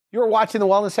You're watching the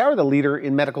Wellness Hour, the leader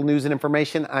in medical news and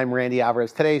information. I'm Randy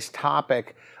Alvarez. Today's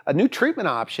topic, a new treatment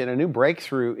option, a new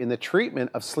breakthrough in the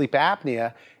treatment of sleep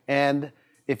apnea. And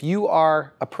if you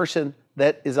are a person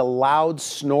that is a loud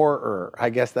snorer, I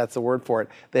guess that's the word for it,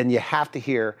 then you have to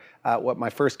hear what my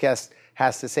first guest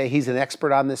has to say. He's an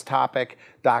expert on this topic,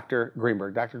 Dr.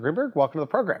 Greenburg. Dr. Greenburg, welcome to the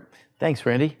program. Thanks,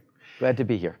 Randy. Glad to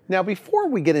be here. Now, before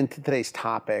we get into today's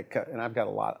topic, and I've got a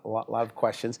lot of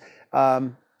questions,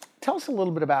 tell us a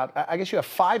little bit about, I guess you have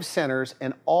 5 centers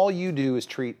and all you do is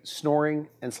treat snoring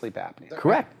and sleep apnea.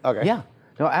 Correct. Okay. Yeah,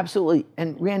 no, absolutely.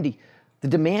 And Randy, the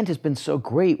demand has been so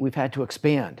great, we've had to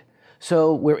expand.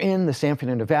 So we're in the San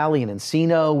Fernando Valley and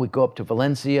Encino. We go up to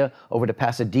Valencia, over to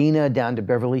Pasadena, down to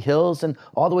Beverly Hills, and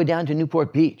all the way down to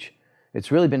Newport Beach.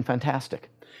 It's really been fantastic.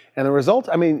 And the result,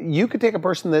 I mean, you could take a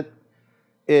person that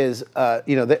is,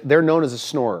 they're known as a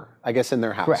snorer, I guess, in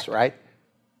their house, Correct. right?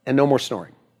 And no more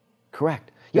snoring. Correct.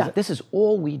 Yeah, this is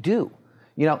all we do.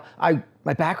 You know,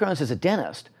 my background is as a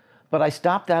dentist, but I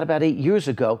stopped that about 8 years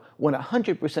ago when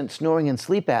 100% snoring and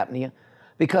sleep apnea,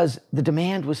 because the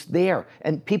demand was there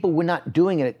and people were not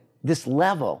doing it at this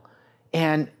level.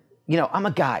 And, you know, I'm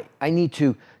a guy. I need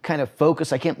to kind of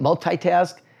focus. I can't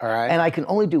multitask. All right. And I can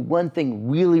only do one thing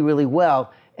really, really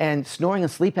well. And snoring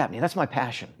and sleep apnea, that's my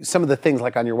passion. Some of the things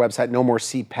like on your website, no more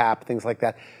CPAP, things like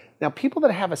that. Now, people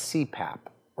that have a CPAP,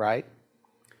 right?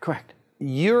 Correct.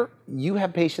 You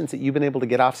have patients that you've been able to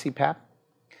get off CPAP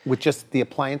with just the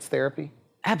appliance therapy?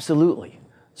 Absolutely.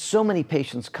 So many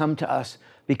patients come to us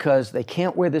because they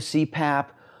can't wear the CPAP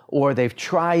or they've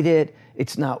tried it,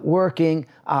 it's not working.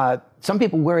 Some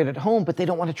people wear it at home, but they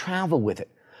don't want to travel with it.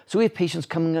 So we have patients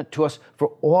coming up to us for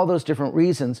all those different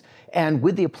reasons. And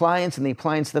with the appliance and the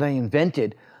appliance that I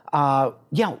invented,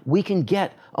 we can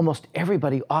get almost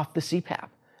everybody off the CPAP.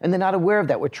 And they're not aware of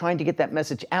that. We're trying to get that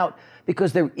message out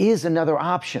because there is another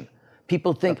option.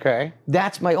 People think,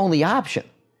 that's my only option.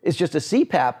 It's just a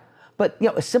CPAP, but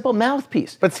a simple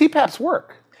mouthpiece. But CPAPs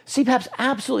work. CPAPs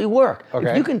absolutely work.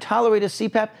 Okay. If you can tolerate a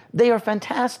CPAP, they are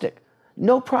fantastic.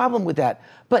 No problem with that.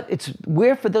 But it's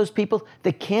rare for those people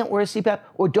that can't wear a CPAP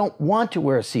or don't want to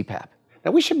wear a CPAP. Now,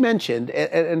 we should mention,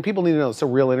 and people need to know it's a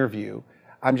real interview.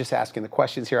 I'm just asking the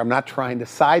questions here. I'm not trying to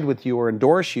side with you or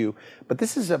endorse you, but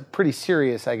this is a pretty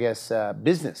serious, I guess,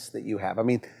 business that you have. I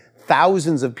mean,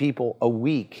 thousands of people a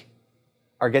week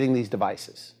are getting these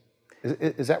devices.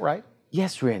 Is that right?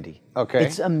 Yes, Randy. Okay.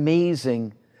 It's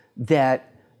amazing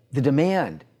that the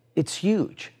demand, it's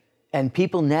huge. And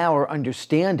people now are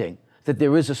understanding that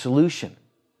there is a solution.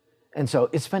 And so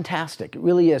it's fantastic. It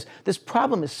really is. This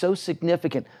problem is so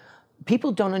significant.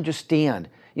 People don't understand.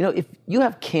 You know, if you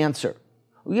have cancer,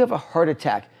 or you have a heart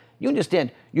attack, you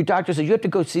understand, your doctor says you have to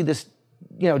go see this,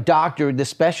 doctor, this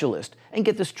specialist, and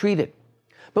get this treated.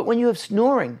 But when you have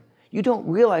snoring, you don't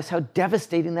realize how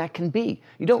devastating that can be.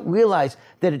 You don't realize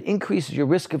that it increases your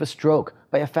risk of a stroke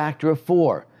by a factor of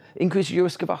 4, increases your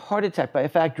risk of a heart attack by a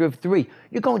factor of 3.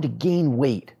 You're going to gain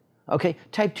weight. Okay,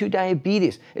 type 2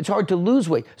 diabetes. It's hard to lose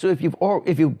weight. So if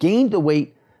you've gained the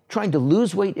weight, trying to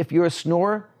lose weight if you're a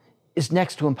snorer is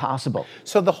next to impossible.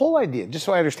 So the whole idea, just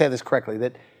so I understand this correctly,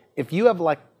 that if you have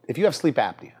sleep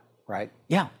apnea, right?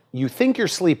 Yeah. You think you're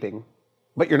sleeping,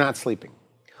 but you're not sleeping.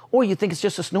 Or you think it's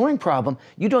just a snoring problem.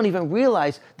 You don't even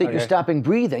realize that you're stopping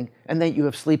breathing and that you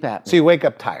have sleep apnea. So you wake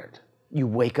up tired. You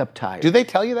wake up tired. Do they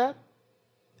tell you that?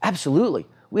 Absolutely.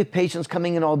 We have patients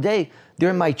coming in all day.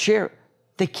 They're in my chair.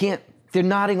 They're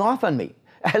nodding off on me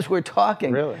as we're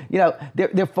talking. Really?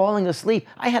 They're falling asleep.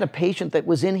 I had a patient that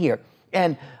was in here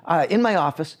and in my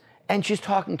office, and she's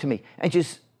talking to me, and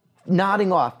she's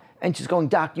nodding off, and she's going,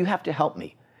 "Doc, you have to help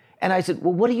me." And I said,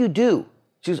 "Well, what do you do?"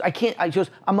 She goes, she goes,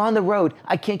 "I'm on the road.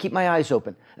 I can't keep my eyes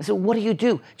open." I said, "What do you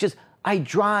do?" She goes, "I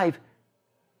drive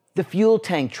the fuel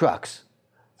tank trucks,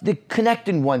 the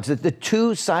connecting ones, the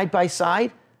 2 side by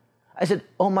side." I said,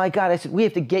 "Oh my God." I said, "We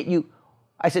have to get you."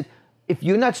 I said, "If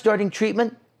you're not starting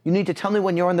treatment, you need to tell me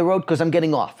when you're on the road because I'm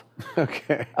getting off."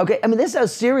 Okay. Okay, I mean, this is how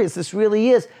serious this really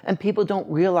is, and people don't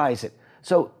realize it.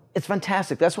 So it's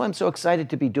fantastic. That's why I'm so excited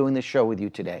to be doing this show with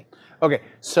you today. Okay,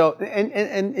 so,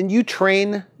 and you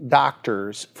train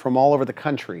doctors from all over the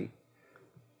country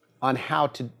on how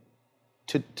to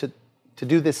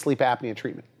do this sleep apnea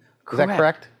treatment. Is that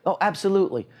correct? Oh,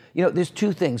 absolutely. There's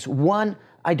 2 things. One,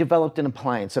 I developed an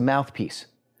appliance, a mouthpiece.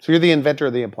 So you're the inventor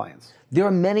of the appliance. There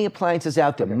are many appliances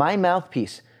out there. Okay. My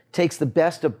mouthpiece takes the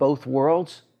best of both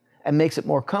worlds and makes it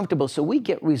more comfortable. So we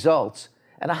get results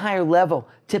at a higher level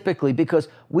typically because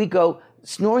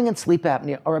snoring and sleep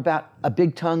apnea are about a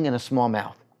big tongue and a small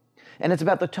mouth. And it's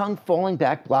about the tongue falling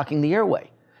back, blocking the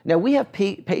airway. Now, we have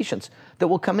patients that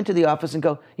will come into the office and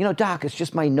go, you know, doc, it's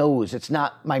just my nose. It's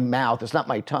not my mouth. It's not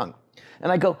my tongue.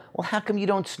 And I go, well, how come you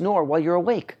don't snore while you're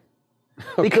awake?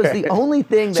 Okay. Because the only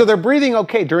thing that... So they're breathing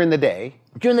okay during the day.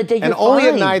 During the day, you're and only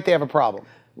fine. at night they have a problem.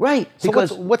 Right. So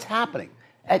because what's happening?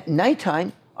 at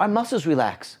nighttime, our muscles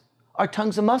relax. Our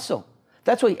tongue's a muscle.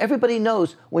 That's why everybody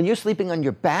knows when you're sleeping on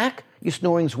your back, your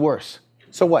snoring's worse.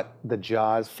 So what? The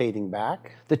jaw's fading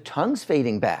back? The tongue's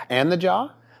fading back. And the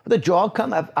jaw? The jaw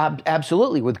come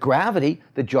absolutely. With gravity,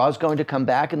 the jaw's going to come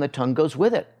back and the tongue goes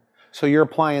with it. So your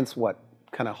appliance, what,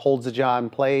 kind of holds the jaw in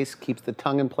place, keeps the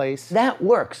tongue in place? That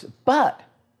works, but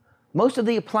most of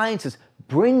the appliances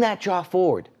bring that jaw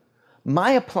forward.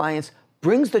 My appliance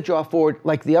brings the jaw forward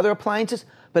like the other appliances,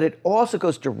 but it also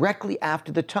goes directly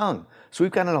after the tongue. So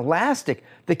we've got an elastic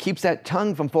that keeps that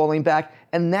tongue from falling back,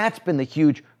 and that's been the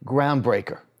huge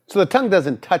groundbreaker. So the tongue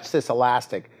doesn't touch this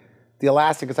elastic. The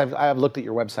elastic, because I've looked at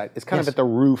your website, it's kind of at the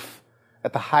roof,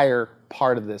 at the higher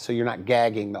part of this, so you're not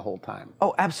gagging the whole time.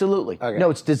 Oh, absolutely. Okay. No,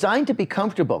 it's designed to be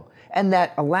comfortable. And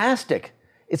that elastic,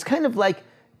 it's kind of like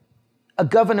a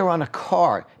governor on a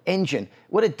car engine.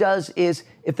 What it does is,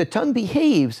 if the tongue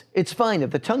behaves, it's fine. If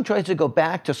the tongue tries to go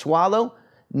back to swallow,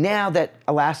 now that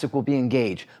elastic will be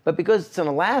engaged. But because it's an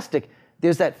elastic,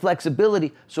 there's that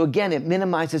flexibility. So again, it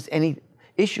minimizes any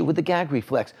issue with the gag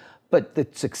reflex. But the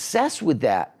success with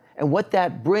that and what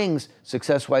that brings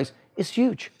success-wise is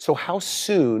huge. So how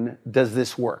soon does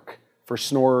this work for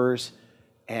snorers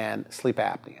and sleep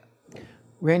apnea?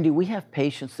 Randy, we have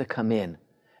patients that come in,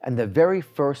 and the very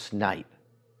first night,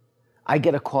 I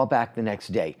get a call back the next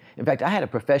day. In fact, I had a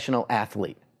professional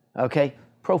athlete, okay,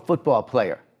 pro football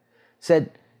player,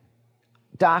 said,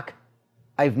 Doc,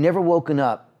 I've never woken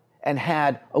up and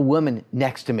had a woman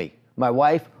next to me, my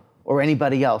wife or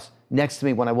anybody else, next to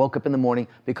me when I woke up in the morning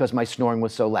because my snoring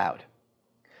was so loud.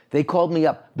 They called me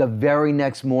up the very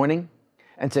next morning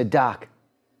and said, Doc,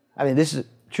 I mean, this is a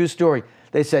true story.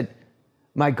 They said,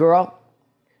 my girl,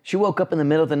 she woke up in the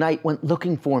middle of the night, went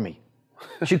looking for me.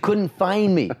 She couldn't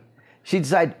find me. She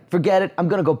decided, forget it, I'm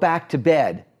gonna go back to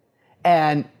bed.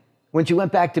 And when she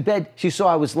went back to bed, she saw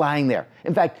I was lying there.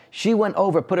 In fact, she went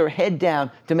over, put her head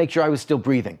down to make sure I was still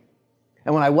breathing.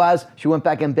 And when I was, she went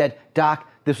back in bed. Doc,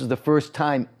 this was the first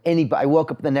time I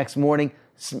woke up the next morning,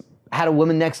 had a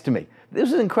woman next to me.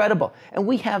 This is incredible. And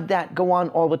we have that go on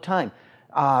all the time.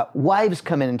 Wives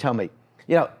come in and tell me,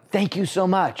 you know, thank you so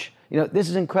much. You know, this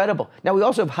is incredible. Now, we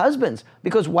also have husbands,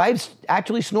 because wives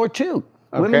actually snore too.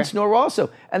 Okay. Women snore also.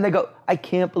 And they go, I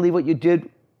can't believe what you did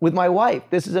with my wife.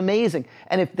 This is amazing.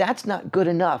 And if that's not good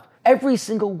enough, every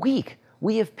single week,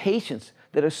 we have patients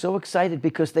that are so excited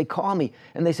because they call me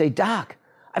and they say, Doc,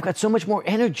 I've got so much more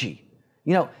energy.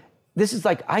 You know, this is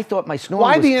like, I thought my snoring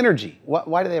Why was... the energy?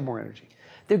 Why do they have more energy?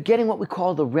 They're getting what we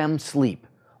call the REM sleep.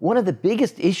 One of the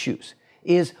biggest issues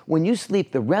is when you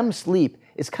sleep, the REM sleep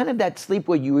is kind of that sleep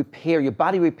where you repair, your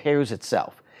body repairs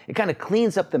itself. It kind of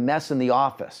cleans up the mess in the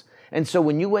office. And so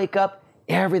when you wake up,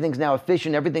 everything's now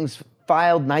efficient, everything's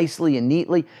filed nicely and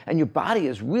neatly, and your body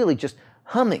is really just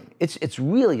humming. It's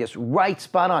really just right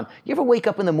spot on. You ever wake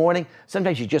up in the morning,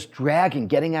 sometimes you're just dragging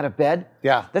getting out of bed?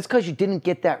 Yeah. That's because you didn't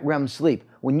get that REM sleep.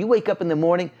 When you wake up in the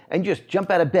morning and you just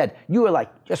jump out of bed, you were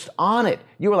like just on it.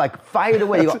 You were like fired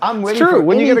away. You go, I'm ready for anything. It's true.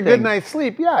 When you get a good night's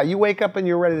sleep, yeah, you wake up and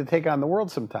you're ready to take on the world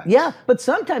sometimes. Yeah, but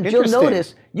sometimes you'll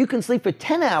notice you can sleep for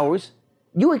 10 hours,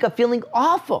 you wake up feeling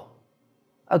awful.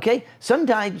 Okay?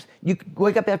 Sometimes you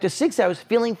wake up after 6 hours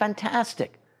feeling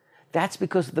fantastic. That's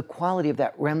because of the quality of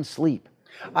that REM sleep.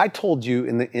 I told you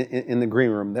in the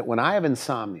green room that when I have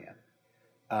insomnia,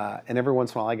 and every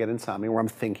once in a while I get insomnia where I'm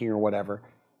thinking or whatever,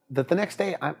 that the next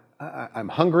day I'm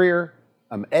hungrier,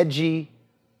 I'm edgy,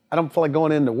 I don't feel like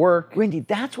going into work. Randy,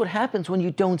 that's what happens when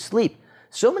you don't sleep.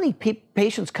 So many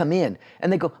patients come in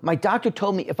and they go, my doctor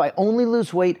told me if I only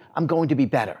lose weight, I'm going to be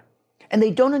better. And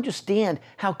they don't understand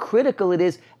how critical it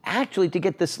is actually to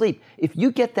get the sleep. If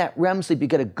you get that REM sleep, you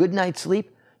get a good night's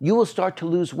sleep, you will start to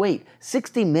lose weight.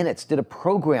 60 Minutes did a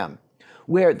program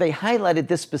where they highlighted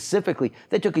this specifically.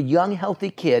 They took a young,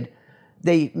 healthy kid,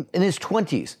 in his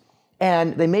 20s,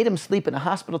 and they made him sleep in a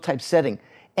hospital-type setting,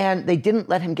 and they didn't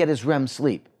let him get his REM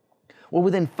sleep. Well,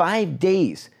 within 5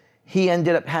 days, he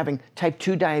ended up having type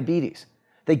 2 diabetes.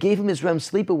 They gave him his REM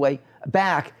sleep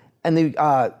back, and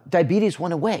the diabetes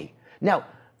went away. Now,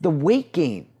 the weight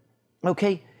gain,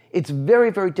 okay, it's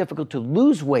very, very difficult to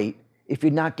lose weight if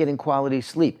you're not getting quality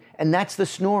sleep. And that's the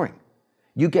snoring.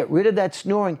 You get rid of that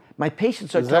snoring. My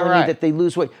patients are telling me that they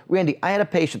lose weight. Randy, I had a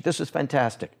patient. This was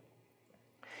fantastic.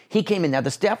 He came in. Now, the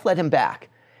staff let him back.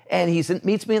 And he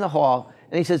meets me in the hall.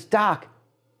 And he says, Doc,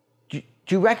 do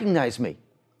you recognize me?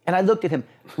 And I looked at him.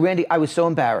 Randy, I was so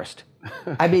embarrassed.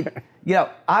 I mean,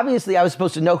 obviously I was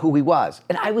supposed to know who he was.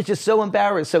 And I was just so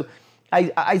embarrassed. So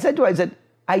I said to him,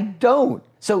 I don't.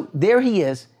 So there he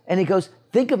is. And he goes,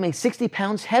 think of me 60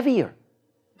 pounds heavier.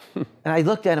 And I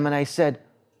looked at him and I said,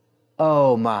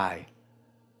 oh my.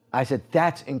 I said,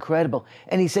 that's incredible.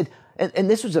 And he said, and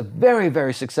this was a very,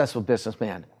 very successful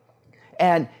businessman.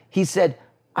 And he said,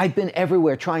 I've been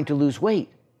everywhere trying to lose weight.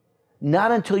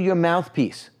 Not until your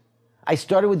mouthpiece. I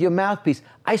started with your mouthpiece.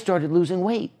 I started losing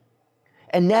weight.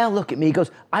 And now look at me. He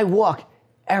goes, I walk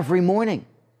every morning.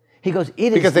 He goes, it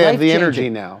is because they have the life-changing. energy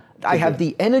now. I have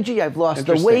the energy. I've lost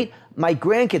the weight. My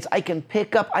grandkids, I can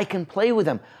pick up. I can play with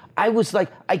them. I was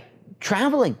like,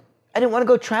 traveling. I didn't want to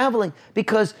go traveling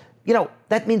because,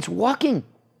 that means walking.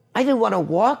 I didn't want to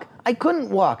walk. I couldn't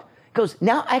walk. He goes,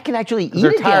 now I can actually eat again.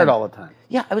 They're tired all the time.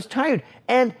 Yeah, I was tired.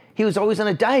 And he was always on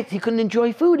a diet. He couldn't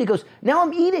enjoy food. He goes, now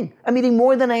I'm eating. I'm eating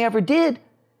more than I ever did.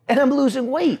 And I'm losing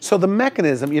weight. So the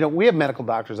mechanism, we have medical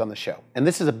doctors on the show. And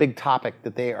this is a big topic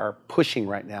that they are pushing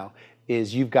right now,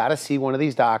 is you've got to see one of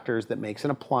these doctors that makes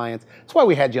an appliance. That's why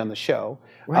we had you on the show.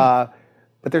 Right.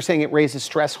 But they're saying it raises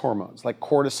stress hormones like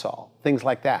cortisol, things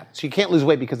like that. So you can't lose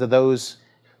weight because of those,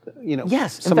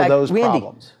 yes, some of those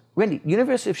problems. Randy,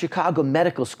 University of Chicago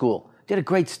Medical School did a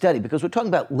great study because we're talking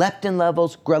about leptin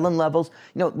levels, ghrelin levels.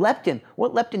 Leptin,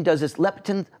 what leptin does is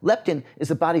leptin is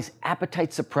the body's appetite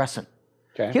suppressant.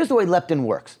 Okay. Here's the way leptin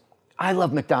works. I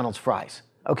love McDonald's fries,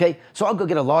 okay? So I'll go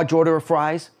get a large order of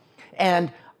fries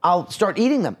and I'll start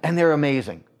eating them and they're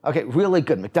amazing. Okay, really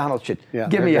good. McDonald's should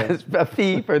give me a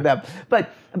fee for them. But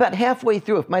about halfway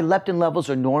through, if my leptin levels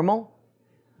are normal,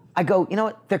 I go, you know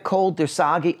what? They're cold, they're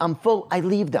soggy, I'm full, I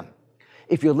leave them.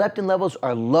 If your leptin levels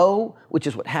are low, which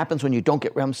is what happens when you don't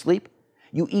get REM sleep,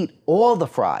 you eat all the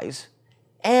fries,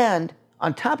 and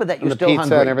on top of that, you're still hungry.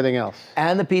 And the pizza and everything else.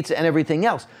 And the pizza and everything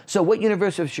else. So what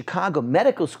University of Chicago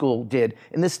Medical School did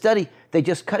in this study, they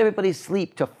just cut everybody's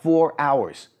sleep to 4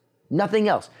 hours. Nothing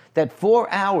else. That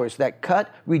 4 hours, that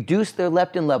cut, reduced their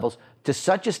leptin levels to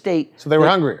such a state. So they were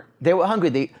hungrier. They were hungry.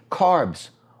 The carbs,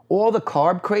 all the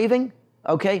carb craving,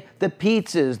 okay? The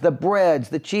pizzas, the breads,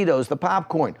 the Cheetos, the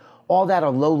popcorn, all that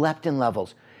are low leptin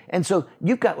levels. And so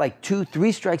you've got like 2,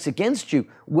 3 strikes against you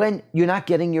when you're not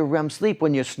getting your REM sleep,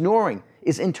 when you're snoring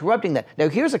is interrupting that. Now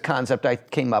here's a concept I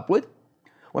came up with.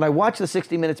 When I watched the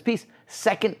 60 Minutes piece,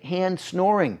 secondhand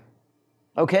snoring.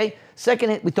 Okay?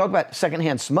 We talk about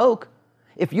secondhand smoke.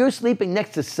 If you're sleeping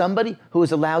next to somebody who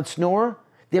is a loud snorer,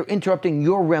 they're interrupting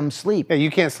your REM sleep. Yeah,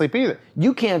 you can't sleep either.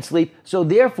 You can't sleep, so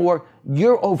therefore,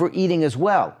 you're overeating as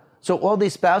well. So all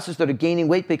these spouses that are gaining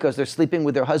weight because they're sleeping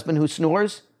with their husband who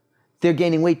snores, they're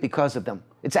gaining weight because of them.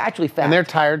 It's actually fact. And they're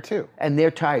tired too. And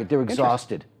they're tired. They're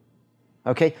exhausted.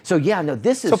 Okay? So yeah, no,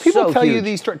 this is so people so tell huge. you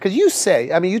these stories, because you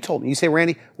say, you told me, you say,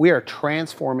 Randy, we are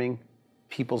transforming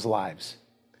people's lives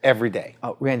every day.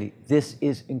 Oh, Randy, this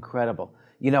is incredible.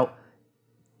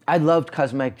 I loved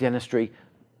cosmetic dentistry.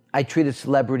 I treated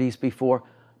celebrities before,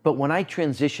 but when I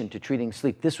transitioned to treating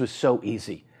sleep, this was so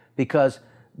easy because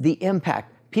the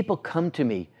impact, people come to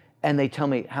me and they tell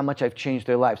me how much I've changed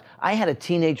their lives. I had a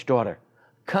teenage daughter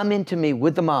come into me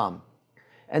with the mom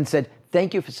and said,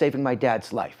 thank you for saving my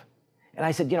dad's life. And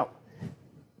I said,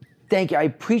 thank you, I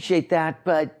appreciate that,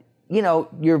 but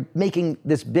you're making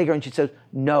this bigger. And she says,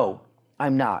 no,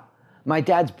 I'm not. My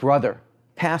dad's brother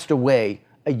passed away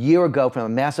a year ago from a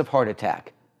massive heart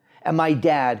attack, and my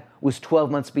dad was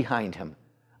 12 months behind him.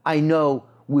 I know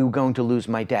we were going to lose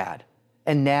my dad.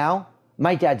 And now,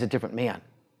 my dad's a different man.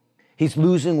 He's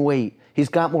losing weight. He's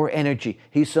got more energy.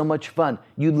 He's so much fun.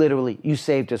 You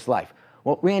saved his life.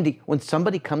 Well, Randy, when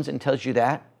somebody comes and tells you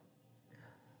that,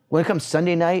 when it comes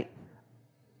Sunday night,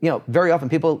 very often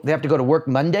they have to go to work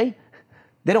Monday.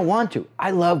 They don't want to. I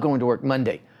love going to work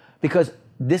Monday because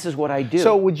this is what I do.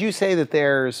 So would you say that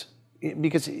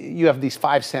because you have these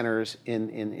 5 centers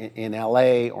in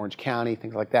LA, Orange County,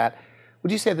 things like that,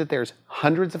 would you say that there's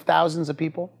hundreds of thousands of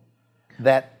people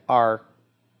that are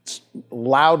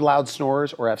loud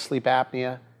snorers or have sleep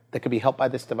apnea that could be helped by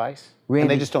this device? Randy,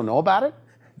 and they just don't know about it?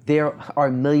 There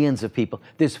are millions of people.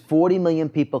 There's 40 million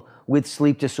people with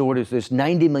sleep disorders. There's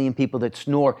 90 million people that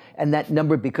snore. And that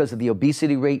number, because of the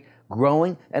obesity rate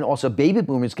growing and also baby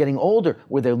boomers getting older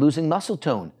where they're losing muscle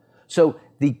tone. So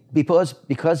because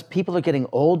people are getting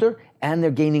older and they're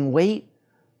gaining weight,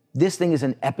 this thing is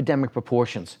in epidemic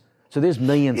proportions. So there's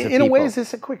millions of people. In a way, is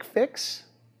this a quick fix?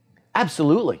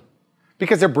 Absolutely.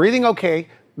 Because they're breathing okay.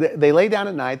 They lay down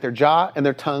at night, their jaw and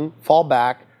their tongue fall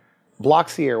back,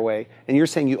 blocks the airway, and you're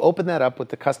saying you open that up with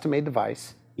the custom-made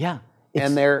device. Yeah.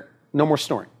 And they're no more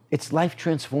snoring. It's life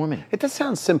transforming. It does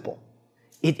sound simple.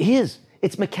 It is.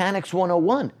 It's mechanics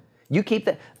 101. You keep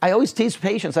that. I always tease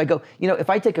patients. I go, if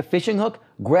I take a fishing hook,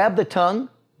 grab the tongue,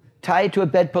 tie it to a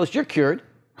bedpost, you're cured.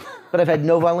 But I've had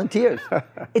no volunteers.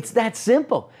 It's that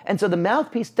simple. And so the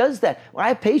mouthpiece does that. When I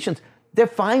have patients, they're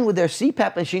fine with their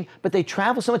CPAP machine, but they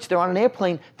travel so much, they're on an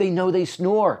airplane, they know they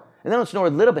snore. And they don't snore a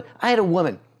little bit. I had a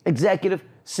woman, executive,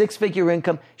 6-figure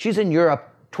income. She's in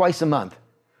Europe twice a month.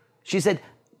 She said,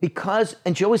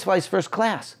 and she always flies first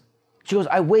class. She goes,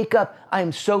 I wake up, I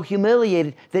am so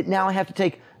humiliated that now I have to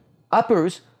take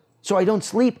uppers so I don't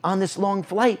sleep on this long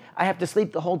flight. I have to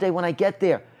sleep the whole day when I get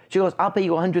there. She goes, I'll pay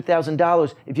you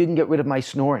 $100,000 if you can get rid of my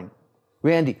snoring.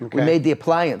 Randy, we made the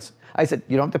appliance. I said,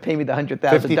 you don't have to pay me the $100,000.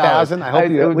 $50,000? I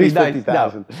hope you at least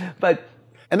 $50,000. No.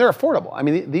 And they're affordable. I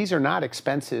mean, these are not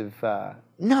expensive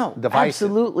no, devices.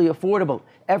 Absolutely affordable.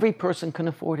 Every person can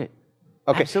afford it.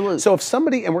 Okay, absolutely. So if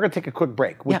somebody, and we're going to take a quick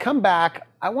break. We come back,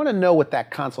 I want to know what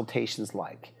that consultation's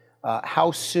like.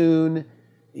 How soon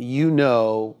you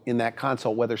know in that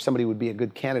consult whether somebody would be a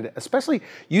good candidate. Especially,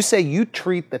 you say you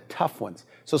treat the tough ones.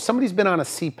 So somebody's been on a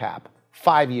CPAP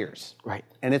 5 years. Right.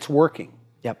 And it's working.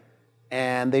 Yep.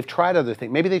 And they've tried other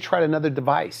things. Maybe they tried another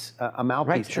device, a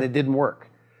mouthpiece, sure. and it didn't work.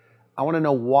 I want to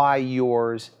know why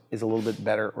yours is a little bit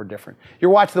better or different.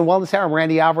 You're watching The Wellness Hour. I'm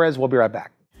Randy Alvarez. We'll be right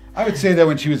back. I would say that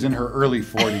when she was in her early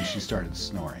 40s, she started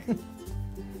snoring.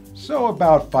 So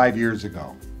about 5 years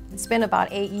ago. It's been about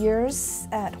 8 years.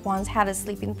 Juan's had a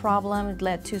sleeping problem. It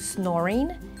led to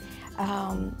snoring.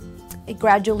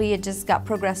 Gradually, it just got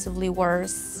progressively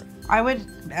worse. I would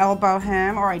elbow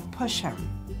him or I'd push him.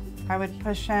 I would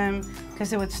push him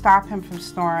because it would stop him from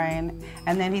snoring,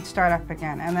 and then he'd start up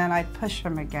again, and then I'd push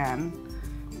him again.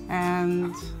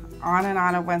 And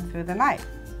on it went through the night.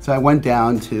 So I went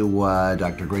down to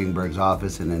Dr. Greenburg's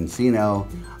office in Encino,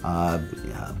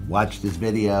 watched his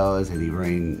videos, and he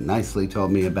very nicely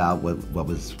told me about what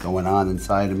was going on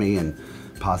inside of me and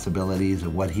possibilities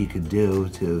of what he could do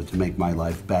to make my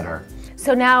life better.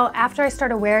 So now, after I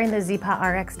started wearing the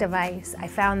Zipa RX device, I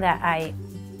found that I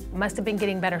must have been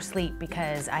getting better sleep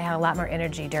because I had a lot more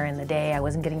energy during the day. I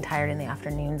wasn't getting tired in the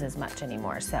afternoons as much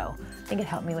anymore, so I think it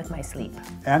helped me with my sleep.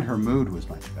 And her mood was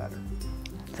much better.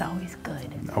 It's always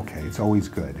good. Okay, it's always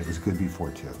good. It was good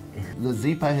before too. The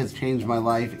Zipa has changed my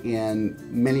life in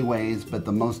many ways, but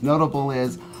the most notable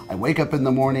is I wake up in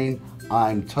the morning,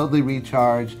 I'm totally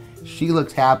recharged. She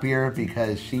looks happier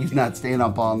because she's not staying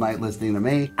up all night listening to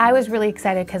me. I was really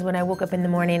excited because when I woke up in the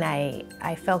morning,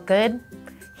 I felt good.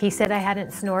 He said I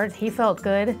hadn't snored. He felt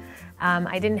good.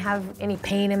 I didn't have any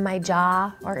pain in my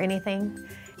jaw or anything,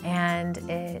 and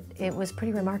it was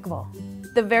pretty remarkable.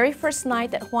 The very first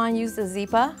night that Juan used the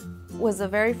Zipa was the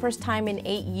very first time in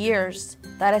 8 years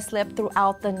that I slept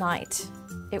throughout the night.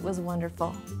 It was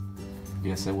wonderful.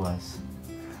 Yes, it was.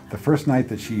 The first night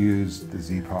that she used the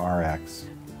Zipa RX,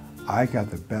 I got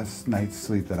the best night's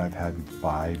sleep that I've had in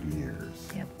 5 years.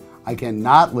 Yep. I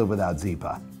cannot live without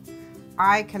Zipa.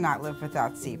 I cannot live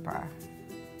without Zipa.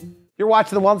 You're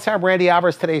watching The Wellness Hour. Randy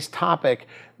Alvarez. Today's topic,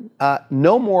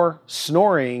 no more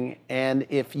snoring. And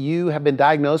if you have been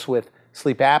diagnosed with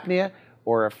sleep apnea,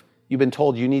 or if you've been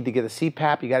told you need to get a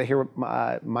CPAP, you got to hear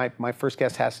what my first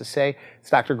guest has to say. It's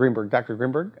Dr. Greenburg. Dr.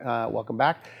 Greenburg, welcome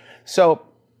back. So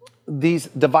these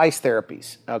device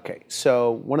therapies, okay,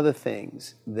 so one of the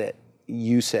things that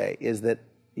you say is that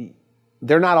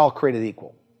they're not all created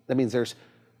equal. That means there's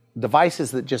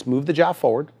devices that just move the jaw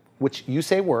forward, which you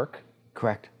say work.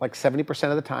 Correct. Like 70%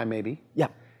 of the time, maybe. Yeah.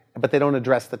 But they don't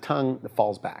address the tongue that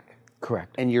falls back.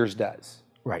 Correct. And yours does.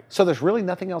 Right. So there's really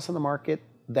nothing else in the market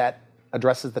that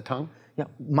addresses the tongue? Yeah.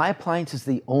 My appliance is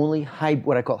the only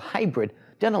what I call hybrid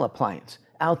dental appliance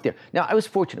out there. Now, I was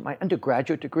fortunate. My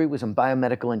undergraduate degree was in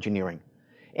biomedical engineering.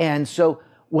 And so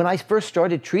when I first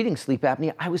started treating sleep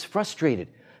apnea, I was frustrated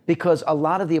because a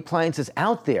lot of the appliances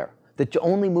out there that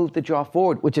only move the jaw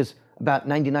forward, which is about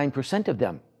 99% of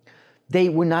them, they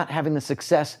were not having the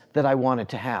success that I wanted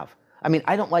to have. I mean,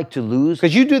 I don't like to lose.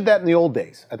 Because you did that in the old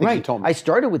days, I think you told me. I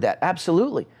started with that,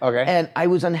 absolutely. Okay. And I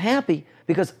was unhappy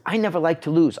because I never like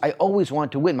to lose. I always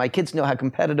want to win. My kids know how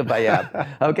competitive I am,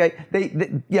 okay?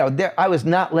 I was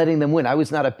not letting them win. I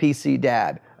was not a PC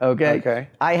dad, okay? Okay.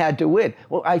 I had to win.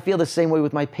 Well, I feel the same way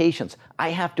with my patients. I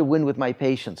have to win with my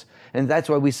patients. And that's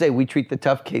why we say we treat the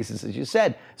tough cases, as you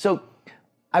said. So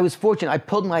I was fortunate. I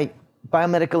pulled my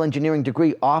biomedical engineering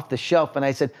degree off the shelf and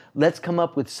I said, let's come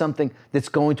up with something that's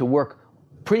going to work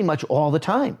pretty much all the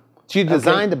time. So you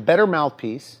designed a better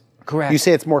mouthpiece. Correct. You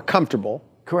say it's more comfortable.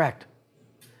 Correct.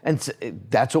 And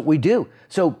that's what we do.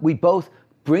 So we both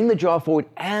bring the jaw forward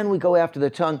and we go after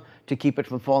the tongue to keep it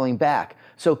from falling back.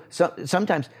 So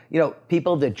sometimes,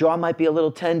 people, their jaw might be a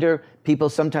little tender, people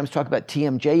sometimes talk about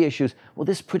TMJ issues. Well,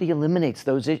 this pretty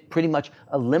much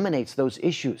eliminates those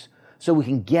issues. So we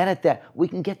can get at that. We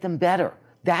can get them better.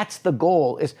 That's the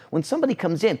goal, is when somebody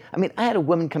comes in. I mean, I had a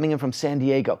woman coming in from San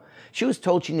Diego. She was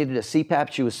told she needed a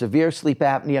CPAP. She was severe sleep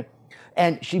apnea.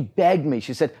 And she begged me.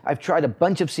 She said, I've tried a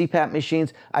bunch of CPAP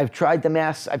machines. I've tried the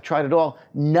masks. I've tried it all.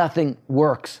 Nothing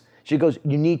works. She goes,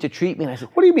 you need to treat me. And I said,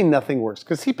 What do you mean nothing works?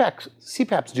 Because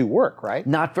CPAPs do work, right?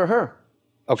 not for her.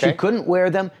 Okay. She couldn't wear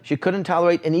them. She couldn't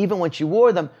tolerate. And even when she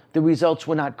wore them, the results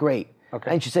were not great.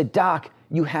 Okay. And she said, Doc,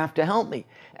 you have to help me.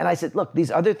 And I said, look,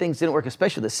 these other things didn't work,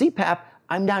 especially the CPAP.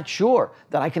 I'm not sure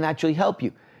that I can actually help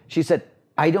you. She said,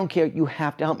 I don't care. You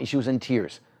have to help me. She was in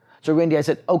tears. So Randy, I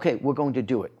said, okay, we're going to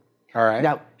do it. All right.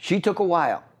 Now, she took a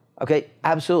while. Okay,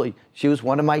 absolutely. She was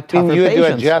one of my tougher And you had patients.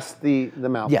 to adjust the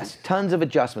mouthpiece. Yes, tons of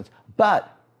adjustments.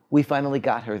 But we finally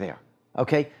got her there.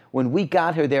 Okay? When we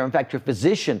got her there, in fact, her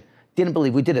physician didn't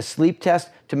believe. We did a sleep test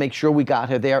to make sure we got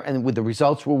her there, and the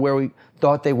results were where we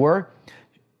thought they were.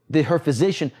 Her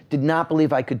physician did not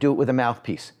believe I could do it with a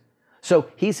mouthpiece.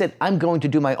 So he said, I'm going to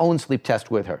do my own sleep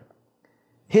test with her.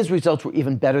 His results were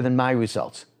even better than my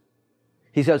results.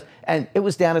 He goes, and it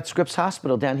was down at Scripps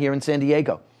Hospital down here in San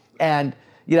Diego. And,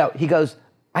 he goes,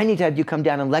 I need to have you come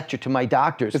down and lecture to my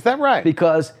doctors. Is that right?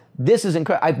 Because this is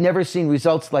incredible. I've never seen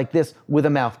results like this with a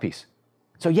mouthpiece.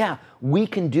 So yeah, we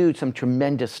can do some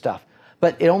tremendous stuff.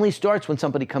 But it only starts when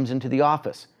somebody comes into the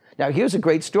office. Now, here's a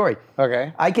great story.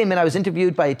 Okay. I came in, I was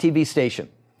interviewed by a TV station,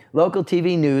 local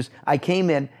TV news. I came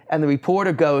in, and the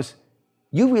reporter goes,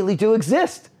 you really do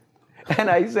exist. And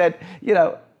I said,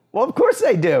 well, of course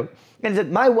I do. And he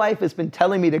said, my wife has been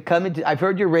telling me to come into, I've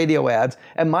heard your radio ads,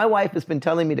 and my wife has been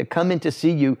telling me to come in to see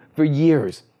you for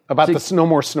years. About no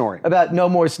more snoring. About no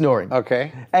more snoring.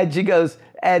 Okay. And she goes,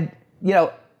 and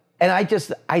I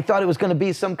thought it was going to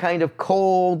be some kind of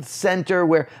cold center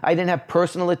where I didn't have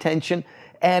personal attention,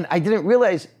 and I didn't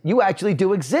realize you actually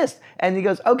do exist. And he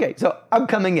goes, okay, so I'm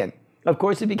coming in. Of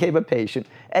course, he became a patient.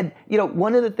 And,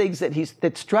 one of the things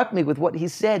that struck me with what he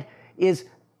said is,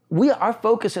 our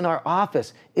focus in our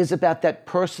office is about that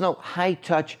personal,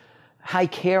 high-touch,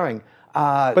 high-caring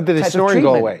But did the type snoring of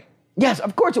go treatment. away? Yes,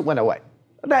 of course it went away.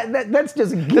 That's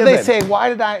just a given. Did they say, why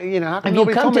did I, how come Have you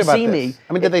nobody come told me to about see this? me?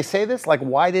 I mean, did they say this? Like,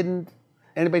 why didn't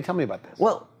anybody tell me about this?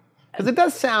 Well, because it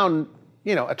does sound,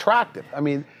 attractive. I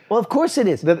mean, well, of course it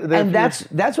is, and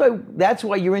that's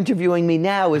why you're interviewing me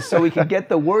now, is so we can get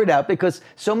the word out, because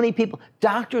so many people,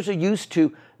 doctors are used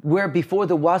to where before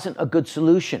there wasn't a good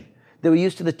solution. They were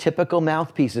used to the typical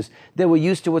mouthpieces. They were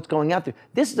used to what's going out there.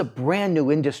 This is a brand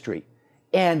new industry,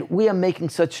 and we are making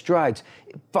such strides.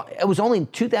 It was only in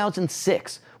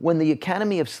 2006 when the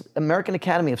American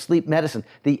Academy of Sleep Medicine,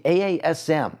 the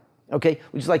AASM, okay,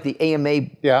 which is like the AMA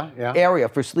area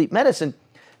for sleep medicine,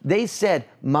 they said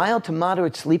mild to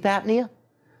moderate sleep apnea,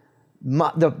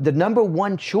 the number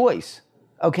one choice,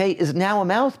 okay, is now a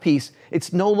mouthpiece.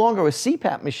 It's no longer a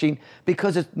CPAP machine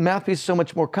because the mouthpiece is so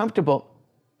much more comfortable.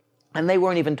 And they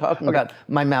weren't even talking about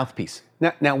my mouthpiece.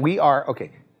 Now we are, okay,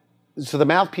 so the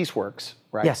mouthpiece works,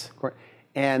 right? Yes.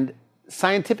 And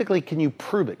scientifically, can you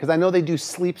prove it? Because I know they do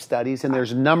sleep studies, and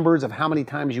there's numbers of how many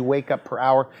times you wake up per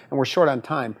hour, and we're short on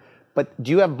time. But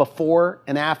do you have before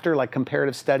and after, like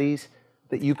comparative studies,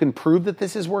 that you can prove that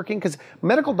this is working? Because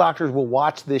medical doctors will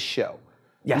watch this show.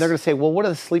 Yes. And they're going to say, well, what do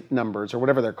the sleep numbers, or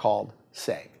whatever they're called,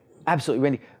 say? Absolutely,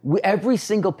 Randy. Every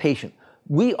single patient,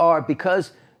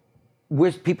 because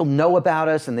people know about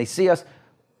us and they see us,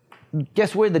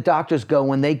 guess where the doctors go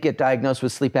when they get diagnosed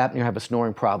with sleep apnea or have a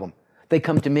snoring problem? They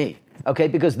come to me, okay?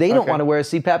 Because they don't want to wear a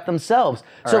CPAP themselves.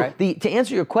 All so right. to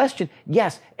answer your question,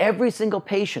 yes, every single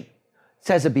patient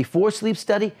says a before sleep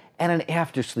study and an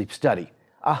after sleep study.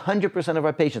 100% of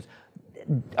our patients.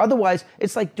 Otherwise,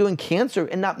 it's like doing cancer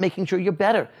and not making sure you're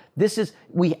better.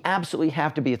 We absolutely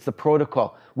have to be. It's the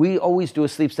protocol. We always do a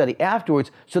sleep study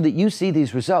afterwards so that you see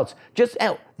these results.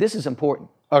 This is important.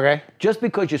 Okay. Just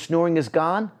because your snoring is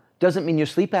gone doesn't mean your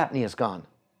sleep apnea is gone.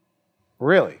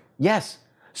 Really? Yes.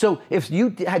 So if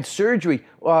you had surgery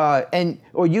or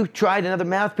you tried another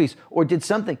mouthpiece or did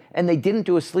something and they didn't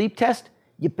do a sleep test,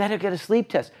 you better get a sleep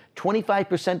test.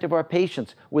 25% of our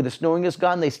patients where the snoring is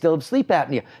gone, they still have sleep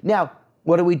apnea. Now,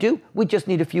 what do? We just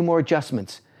need a few more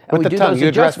adjustments. And With the tongue, you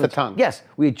adjust the tongue. Yes,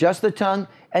 we adjust the tongue,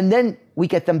 and then we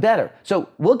get them better. So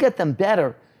we'll get them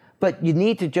better, but you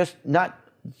need to just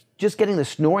getting the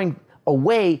snoring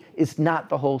away is not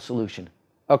the whole solution.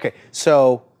 Okay,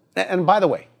 so, and by the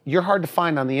way, you're hard to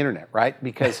find on the internet, right?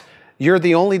 Because you're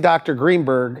the only Dr.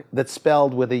 Greenburg that's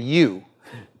spelled with a U.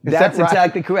 That's right?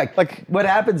 exactly correct. Like, what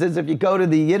happens is if you go to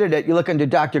the internet, you look under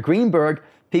Dr. Greenburg,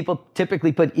 people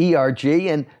typically put ERG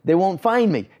and they won't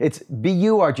find me. It's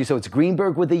B-U-R-G, so it's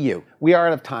Greenburg with a U. We are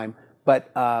out of time,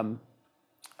 but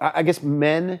I guess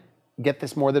men get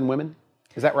this more than women.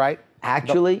 Is that right?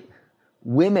 Actually,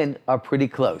 women are pretty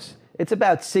close. It's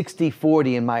about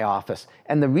 60-40 in my office.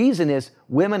 And the reason is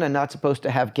women are not supposed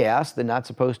to have gas, they're not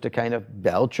supposed to kind of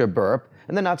belch or burp,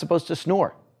 and they're not supposed to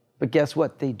snore. But guess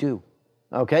what? They do.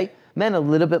 Okay? Men a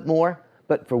little bit more,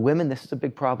 but for women, this is a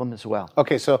big problem as well.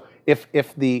 Okay, so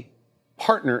if the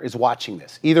partner is watching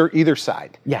this, either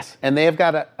side, yes, and they have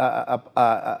got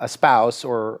a spouse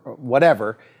or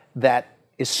whatever that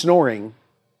is snoring,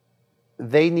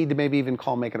 they need to maybe even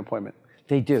call and make an appointment.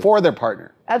 They do. For their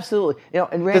partner. Absolutely. You know,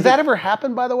 and Randy, does that ever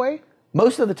happen, by the way?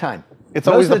 Most of the time. It's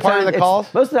always the partner that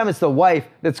calls? Most of the time it's the wife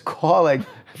that's calling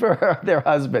for their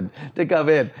husband to come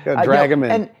in. Drag him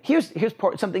in. And here's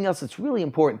something else that's really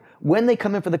important. When they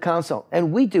come in for the consult,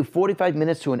 and we do 45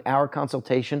 minutes to an hour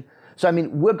consultation, so I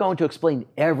mean, we're going to explain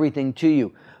everything to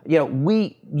you. You know,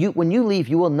 when you leave,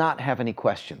 you will not have any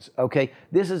questions, okay?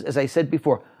 This is, as I said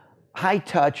before, high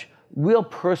touch, real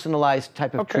personalized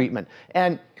type of treatment.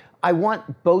 And I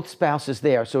want both spouses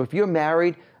there. So if you're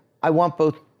married, I want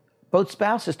both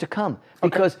spouses to come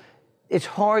because it's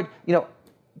hard. You know,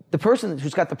 the person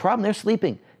who's got the problem, they're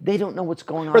sleeping. They don't know what's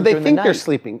going on. Or they during think the night. they're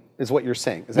sleeping, is what you're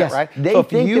saying. Is that right? They so if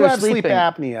think you they're have sleep sleeping.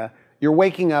 apnea, you're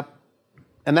waking up,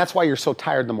 and that's why you're so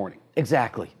tired in the morning.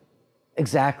 Exactly.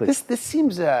 Exactly. This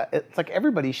seems it's like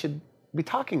everybody should be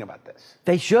talking about this.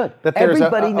 They should. That there's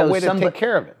Everybody a way to take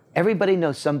care of it. Everybody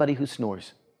knows somebody who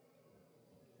snores.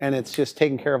 And it's just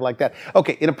taken care of like that.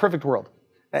 Okay, in a perfect world,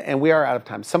 and we are out of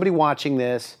time. Somebody watching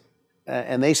this,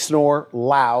 and they snore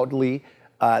loudly.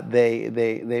 Maybe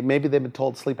they've been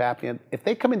told sleep apnea. If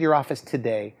they come into your office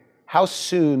today, how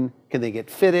soon can they get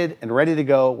fitted and ready to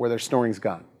go where their snoring's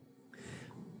gone?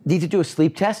 Need to do a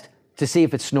sleep test to see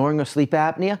if it's snoring or sleep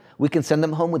apnea. We can send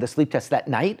them home with a sleep test that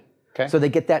night. Okay. So they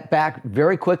get that back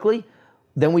very quickly.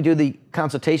 Then we do the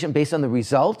consultation based on the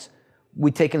results. We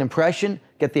take an impression,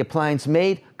 get the appliance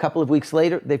made. A couple of weeks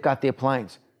later, they've got the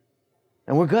appliance.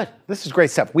 And we're good. This is great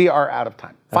stuff. We are out of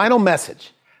time. Final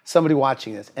message. Somebody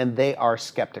watching this, and they are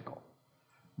skeptical.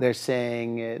 They're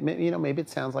saying, you know, maybe it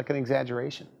sounds like an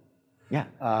exaggeration. Yeah.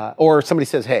 Or somebody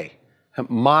says, hey,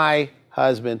 my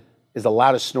husband is the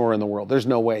loudest snorer in the world. There's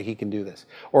no way he can do this.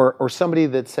 Or somebody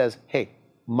that says, hey,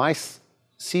 my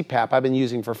CPAP I've been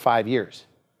using for 5 years.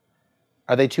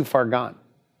 Are they too far gone?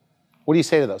 What do you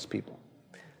say to those people?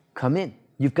 Come in.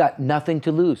 You've got nothing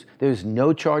to lose. There's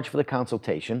no charge for the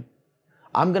consultation.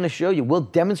 I'm going to show you. We'll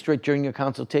demonstrate during your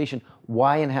consultation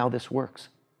why and how this works.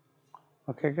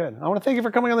 Okay, good. I want to thank you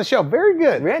for coming on the show. Very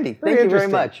good. Randy, thank you very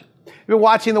much. You've been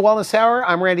watching The Wellness Hour.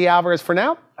 I'm Randy Alvarez for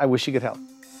now. I wish you good health.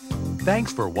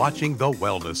 Thanks for watching The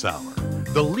Wellness Hour,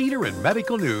 the leader in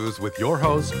medical news with your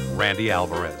host, Randy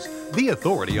Alvarez, the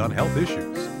authority on health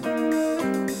issues.